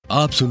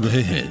आप सुन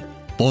रहे हैं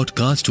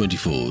पॉडकास्ट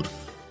 24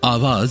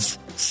 आवाज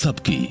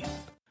सबकी।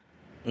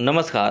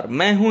 नमस्कार,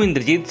 मैं हूं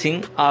इंद्रजीत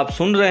सिंह। आप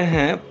सुन रहे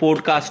हैं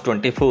पॉडकास्ट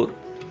 24।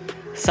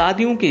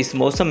 शादियों के इस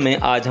मौसम में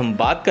आज हम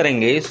बात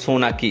करेंगे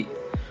सोना की।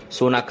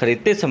 सोना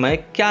खरीदते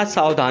समय क्या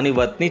सावधानी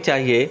बरतनी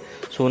चाहिए,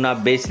 सोना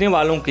बेचने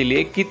वालों के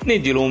लिए कितने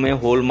जिलों में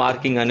हॉल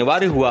मार्किंग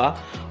अनिवार्य हुआ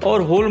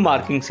और हॉल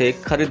मार्किंग से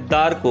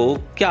खरीदार को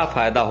क्या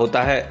फायदा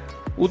होता है।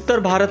 उत्तर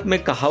भारत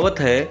में कहावत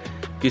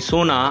है कि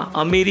सोना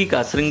अमीरी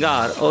का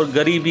श्रृंगार और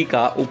गरीबी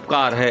का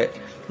उपकार है,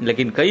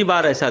 लेकिन कई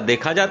बार ऐसा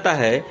देखा जाता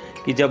है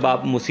कि जब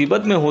आप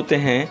मुसीबत में होते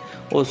हैं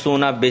और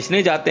सोना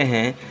बेचने जाते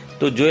हैं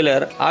तो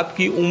ज्वेलर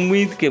आपकी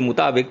उम्मीद के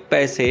मुताबिक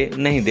पैसे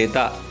नहीं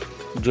देता।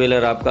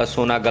 ज्वेलर आपका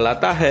सोना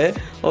गलाता है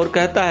और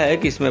कहता है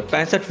कि इसमें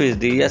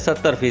 65% या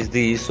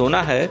 70%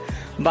 सोना है,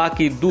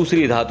 बाकी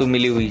दूसरी धातु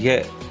मिली हुई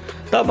है।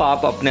 तब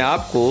आप अपने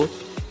आप को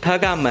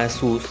ठगा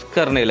महसूस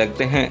करने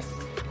लगते हैं,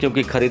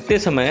 क्योंकि खरीदते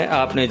समय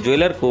आपने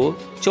ज्वेलर को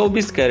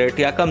 24 कैरेट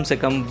या कम से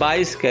कम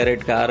 22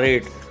 कैरेट का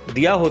रेट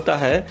दिया होता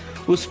है,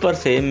 उस पर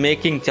से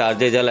मेकिंग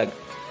चार्जेज अलग।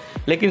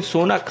 लेकिन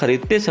सोना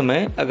खरीदते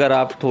समय अगर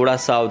आप थोड़ा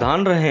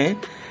सावधान रहें,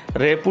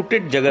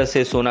 रेपुटेड जगह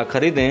से सोना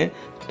खरीदें,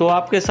 तो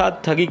आपके साथ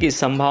ठगी की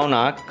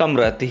संभावना कम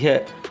रहती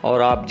है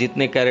और आप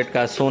जितने कैरेट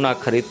का सोना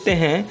खरीदते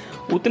हैं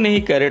उतने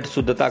ही कैरेट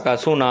शुद्धता का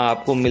सोना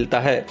आपको मिलता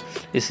है।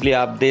 इसलिए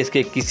आप देश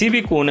के किसी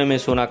भी कोने में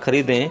सोना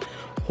खरीदें,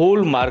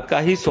 हॉल मार्क का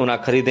ही सोना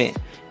खरीदें,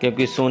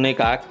 क्योंकि सोने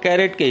का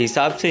कैरेट के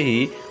हिसाब से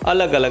ही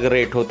अलग अलग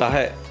रेट होता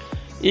है।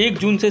 1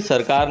 जून से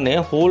सरकार ने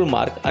हॉल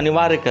मार्क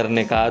अनिवार्य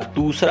करने का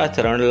दूसरा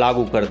चरण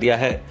लागू कर दिया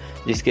है,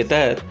 जिसके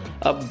तहत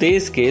अब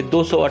देश के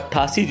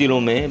 288 जिलों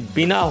में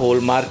बिना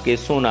हॉल मार्क के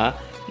सोना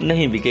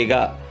नहीं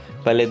बिकेगा।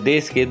 पहले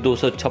देश के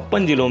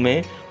 256 जिलों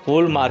में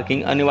हॉल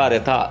मार्किंग अनिवार्य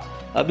था,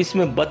 अब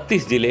इसमें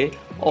 32 जिले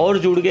और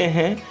जुड़ गए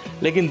हैं।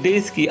 लेकिन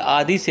देश की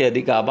आधी से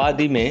अधिक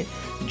आबादी में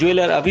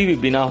ज्वेलर अभी भी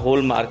बिना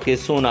हॉल मार्क के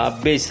सोना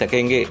बेच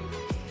सकेंगे।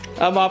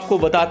 अब आपको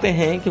बताते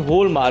हैं कि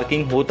हॉल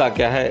मार्किंग होता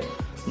क्या है।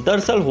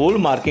 दरअसल हॉल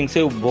मार्किंग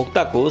से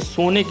उपभोक्ता को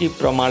सोने की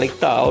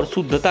प्रामाणिकता और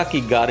शुद्धता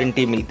की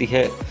गारंटी मिलती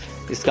है।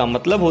 इसका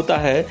मतलब होता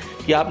है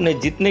कि आपने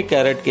जितने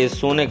कैरेट के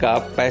सोने का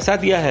पैसा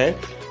दिया है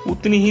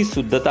उतनी ही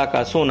शुद्धता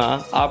का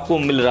सोना आपको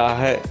मिल रहा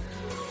है।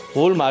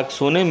 हॉल मार्क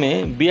सोने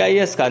में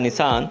BIS का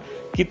निशान,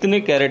 कितने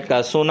कैरेट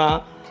का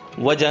सोना,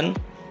 वजन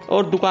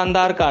और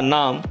दुकानदार का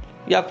नाम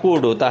या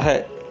कोड होता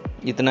है।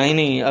 इतना ही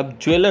नहीं, अब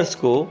ज्वेलर्स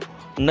को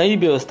नई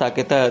व्यवस्था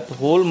के तहत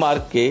हॉल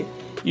मार्क के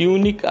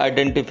यूनिक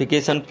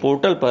आइडेंटिफिकेशन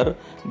पोर्टल पर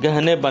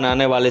गहने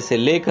बनाने वाले से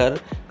लेकर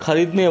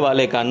खरीदने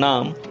वाले का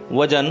नाम,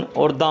 वजन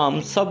और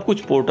दाम सब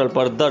कुछ पोर्टल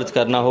पर दर्ज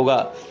करना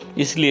होगा।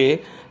 इसलिए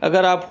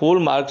अगर आप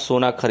हॉल मार्क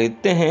सोना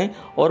खरीदते हैं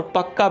और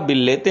पक्का बिल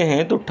लेते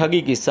हैं तो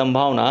ठगी की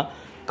संभावना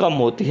कम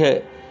होती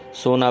है।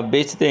 सोना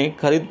बेचते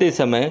खरीदते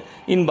समय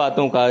इन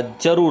बातों का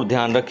जरूर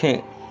ध्यान रखें।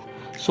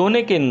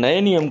 सोने के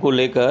नए नियम को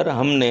लेकर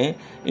हमने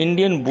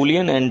Indian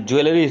bullion and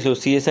jewellery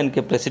association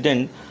के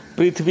प्रेसिडेंट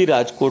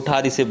पृथ्वीराज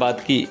कोठारी से बात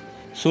की।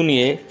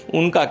 सुनिए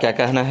उनका क्या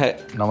कहना है।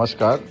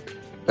 नमस्कार।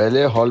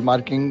 पहले हॉल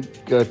मार्किंग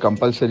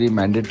कंपलसरी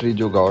मैंडेटरी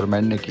जो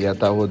गवर्नमेंट ने किया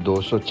था वो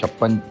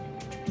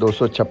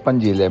 256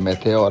 जिले में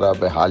थे और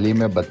अब हाल ही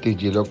में 32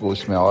 जिलों को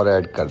उसमें और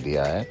ऐड कर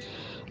दिया है।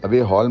 अभी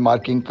हॉल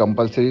मार्किंग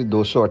कंपलसरी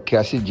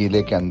 288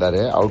 जिले के अंदर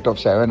है, आउट ऑफ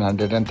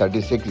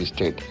 736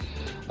 स्टेट।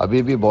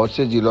 अभी भी बहुत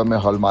से जिलों में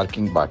हॉल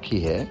मार्किंग बाकी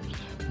है।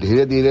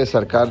 धीरे धीरे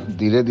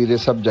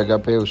सब जगह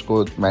पे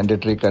उसको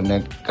मैंडेटरी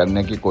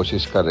करने की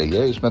कोशिश कर रही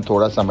है। इसमें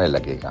थोड़ा समय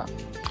लगेगा।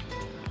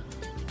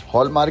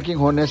 हॉल मार्किंग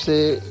होने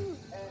से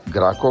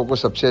ग्राहकों को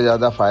सबसे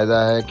ज़्यादा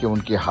फ़ायदा है कि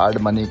उनकी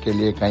हार्ड मनी के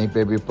लिए कहीं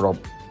पे भी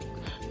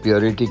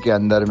प्योरिटी के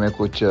अंदर में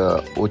कुछ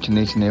ऊंच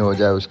नीच नहीं हो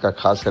जाए। उसका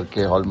खास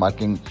करके हॉल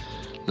मार्किंग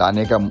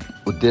लाने का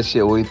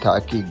उद्देश्य वही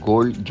था कि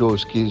गोल्ड जो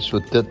उसकी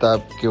शुद्धता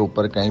के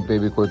ऊपर कहीं पे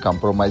भी कोई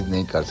कंप्रोमाइज़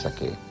नहीं कर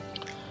सके।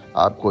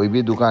 आप कोई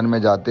भी दुकान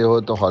में जाते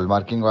हो तो हॉल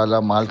मार्किंग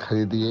वाला माल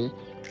खरीदिए,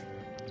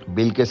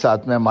 बिल के साथ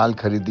में माल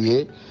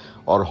खरीदिए।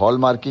 और हॉल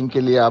मार्किंग के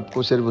लिए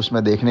आपको सिर्फ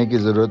उसमें देखने की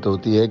ज़रूरत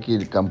होती है कि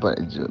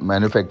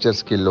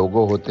मैन्युफैक्चरर्स के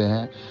लोगो होते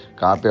हैं,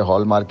 कहाँ पे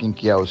हॉल मार्किंग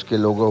किया उसके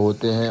लोगो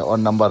होते हैं और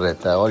नंबर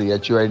रहता है और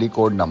HUID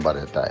कोड नंबर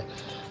रहता है।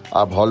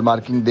 आप हॉल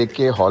मार्किंग देख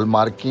के हॉल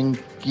मार्किंग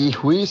की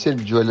हुई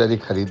सिर्फ ज्वेलरी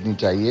खरीदनी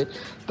चाहिए,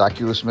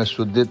 ताकि उसमें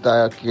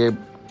शुद्धता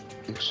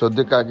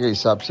के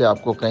हिसाब से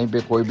आपको कहीं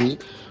पे कोई भी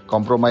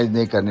कॉम्प्रोमाइज़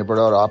नहीं करनी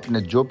पड़े और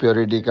आपने जो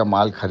प्योरिटी का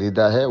माल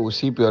खरीदा है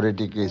उसी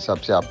प्योरिटी के हिसाब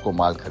से आपको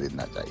माल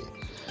खरीदना चाहिए।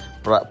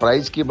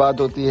 प्राइस की बात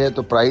होती है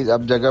तो प्राइस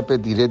अब जगह पे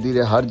धीरे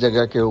धीरे हर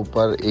जगह के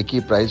ऊपर एक ही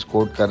प्राइस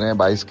कोट कर रहे हैं।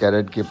 22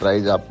 कैरेट की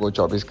प्राइस आपको,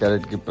 24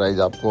 कैरेट की प्राइस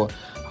आपको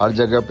हर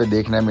जगह पे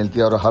देखने मिलती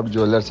है और हर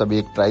ज्वेलर सभी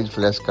एक प्राइस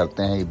फ्लैश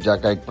करते हैं। इब्जा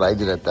का एक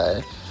प्राइस रहता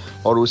है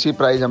और उसी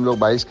प्राइस हम लोग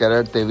 22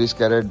 carat, 23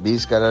 carat,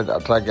 20 carat,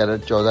 18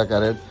 carat, 14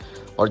 carat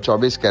और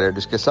 24 कैरेट,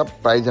 उसके सब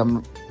प्राइस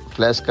हम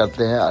फ्लैश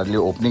करते हैं। अर्ली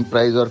ओपनिंग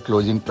प्राइस और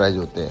क्लोजिंग प्राइस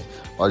होते हैं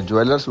और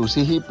ज्वेलर्स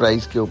उसी ही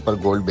प्राइस के ऊपर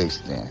गोल्ड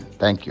बेचते हैं।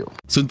 Thank you.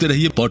 सुनते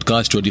रहिए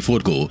पॉडकास्ट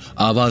 24 को,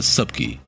 आवाज सबकी।